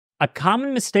A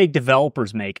common mistake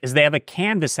developers make is they have a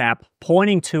Canvas app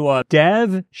pointing to a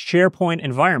dev SharePoint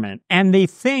environment, and they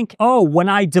think, oh, when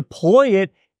I deploy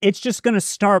it, it's just going to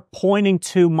start pointing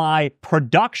to my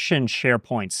production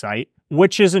SharePoint site,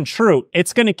 which isn't true.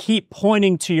 It's going to keep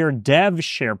pointing to your dev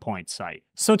SharePoint site.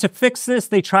 So to fix this,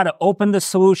 they try to open the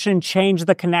solution, change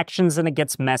the connections, and it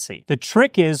gets messy. The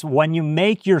trick is when you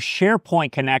make your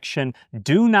SharePoint connection,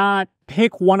 do not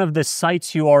pick one of the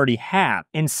sites you already have.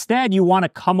 Instead, you want to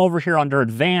come over here under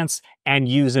Advanced and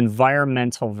use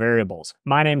environmental variables.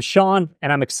 My name's Sean,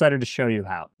 and I'm excited to show you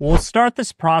how. We'll start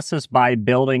this process by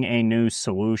building a new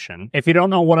solution. If you don't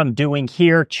know what I'm doing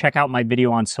here, check out my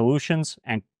video on solutions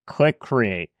and click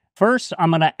Create. First,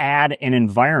 I'm going to add an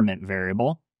environment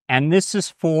variable. And this is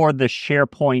for the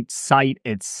SharePoint site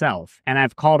itself. And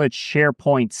I've called it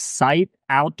SharePoint Site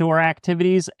Outdoor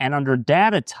Activities. And under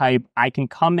data type, I can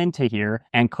come into here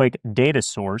and click Data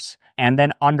Source. And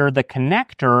then under the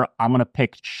connector, I'm going to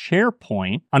pick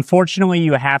SharePoint. Unfortunately,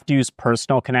 you have to use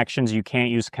personal connections. You can't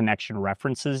use connection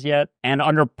references yet. And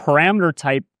under parameter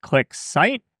type, click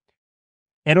Site.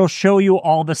 It'll show you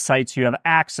all the sites you have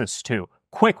access to.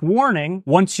 Quick warning,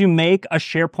 once you make a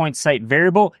SharePoint site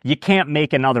variable, you can't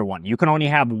make another one. You can only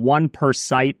have one per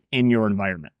site in your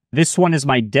environment. This one is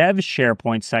my dev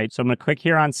SharePoint site, so I'm going to click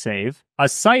here on Save. A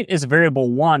site is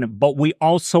variable 1, but we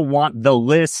also want the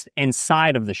list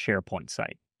inside of the SharePoint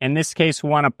site. In this case, we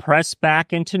want to press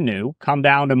back into New, come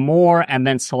down to More, and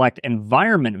then select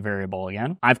Environment Variable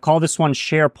again. I've called this one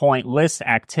SharePoint List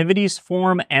Activities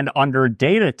Form, and under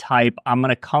Data Type, I'm going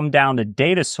to come down to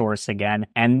Data Source again,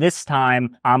 and this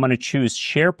time, I'm going to choose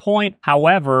SharePoint.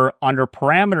 However, under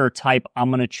Parameter Type, I'm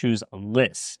going to choose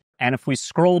List. And if we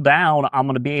scroll down, I'm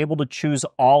going to be able to choose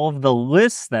all of the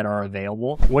lists that are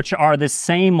available, which are the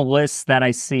same lists that I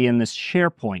see in this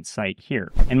SharePoint site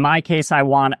here. In my case, I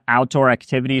want Outdoor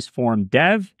Activities Form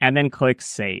Dev, and then click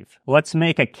Save. Let's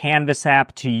make a Canvas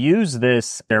app to use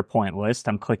this SharePoint list.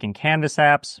 I'm clicking Canvas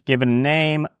Apps, give it a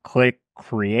name, click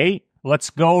Create. Let's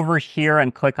go over here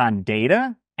and click on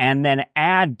Data, and then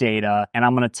add data, and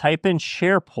I'm going to type in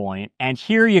SharePoint. And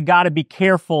here you got to be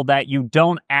careful that you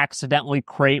don't accidentally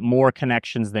create more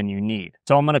connections than you need.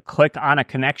 So I'm going to click on a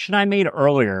connection I made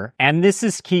earlier, and this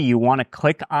is key. You want to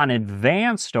click on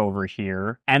Advanced over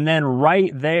here, and then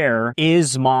right there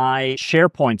is my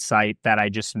SharePoint site that I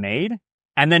just made.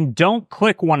 And then don't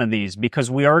click one of these because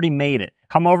we already made it.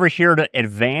 Come over here to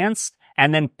Advanced,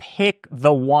 and then pick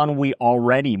the one we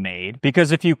already made.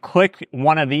 Because if you click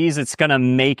one of these, it's going to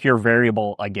make your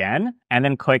variable again, and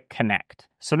then click Connect.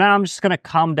 So now I'm just going to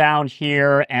come down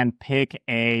here and pick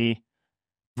a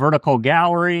vertical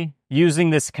gallery using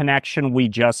this connection we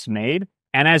just made.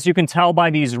 And as you can tell by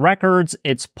these records,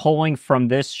 it's pulling from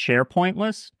this SharePoint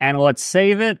list. And let's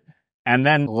save it, and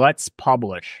then let's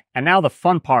publish. And now the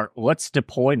fun part, let's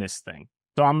deploy this thing.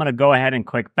 So I'm going to go ahead and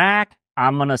click back.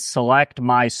 I'm going to select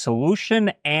my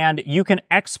solution, and you can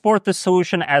export the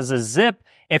solution as a zip.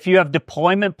 If you have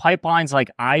deployment pipelines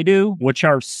like I do, which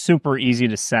are super easy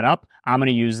to set up, I'm going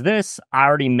to use this. I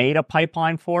already made a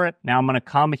pipeline for it. Now I'm going to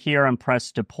come here and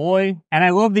press deploy. And I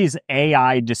love these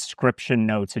AI description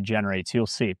notes it generates. You'll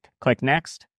see. Click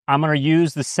next. I'm going to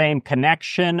use the same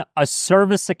connection. A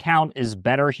service account is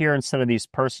better here instead of these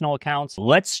personal accounts.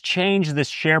 Let's change this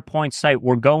SharePoint site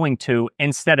we're going to.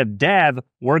 Instead of dev,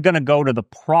 we're going to go to the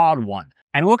prod one.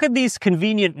 And look at these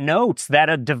convenient notes that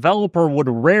a developer would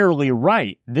rarely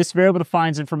write. This variable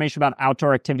defines information about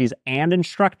outdoor activities and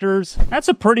instructors. That's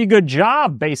a pretty good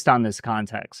job based on this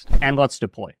context. And let's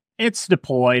deploy. It's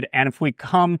deployed, and if we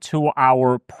come to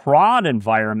our prod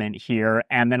environment here,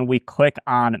 and then we click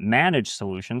on Manage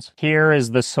Solutions, here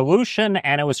is the solution,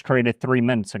 and it was created 3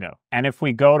 minutes ago. And if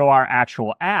we go to our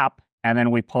actual app, and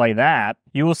then we play that,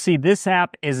 you will see this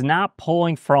app is not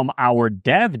pulling from our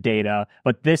dev data,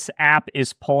 but this app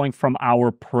is pulling from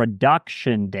our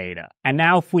production data. And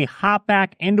now if we hop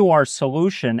back into our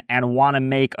solution and want to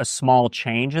make a small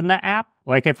change in the app,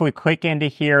 like if we click into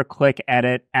here, click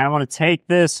Edit, and I'm going to take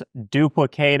this,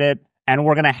 duplicate it, and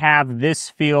we're going to have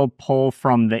this field pull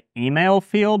from the email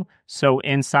field. So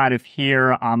inside of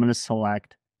here, I'm going to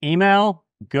select email,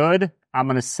 good. I'm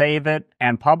going to save it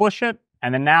and publish it.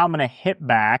 And then now I'm going to hit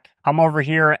back, come over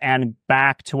here and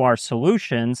back to our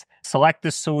solutions, select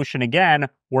this solution again.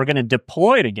 We're going to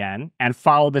deploy it again and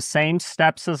follow the same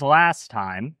steps as last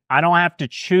time. I don't have to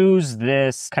choose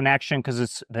this connection because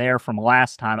it's there from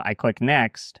last time. I click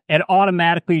next. It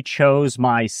automatically chose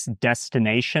my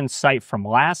destination site from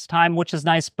last time, which is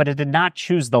nice, but it did not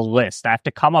choose the list. I have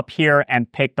to come up here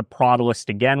and pick the prod list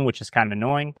again, which is kind of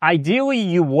annoying. Ideally,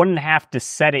 you wouldn't have to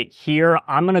set it here.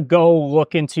 I'm going to go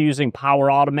look into using Power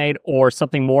Automate or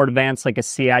something more advanced like a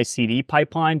CI/CD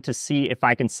pipeline to see if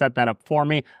I can set that up for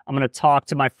me. I'm going to talk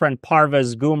to my friend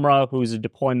Parvez Gumra, who's a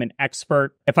deployment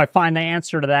expert. If I find the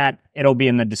answer to that, it'll be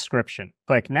in the description.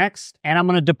 Click next, and I'm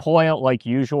going to deploy it like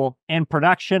usual. In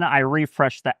production, I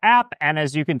refresh the app, and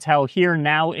as you can tell here,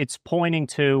 now it's pointing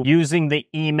to using the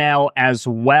email as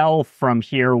well from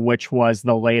here, which was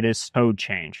the latest code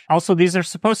change. Also, these are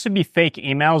supposed to be fake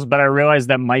emails, but I realized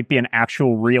that might be an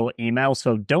actual real email,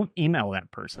 so don't email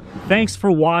that person. Thanks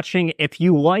for watching. If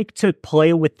you like to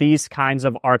play with these kinds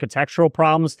of architectural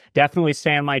problems, definitely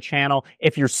stay on my channel.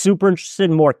 If you're super interested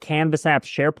in more Canvas apps,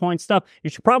 SharePoint stuff, you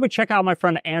should probably check out my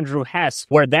friend Andrew Hess,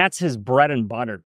 where that's his bread and butter.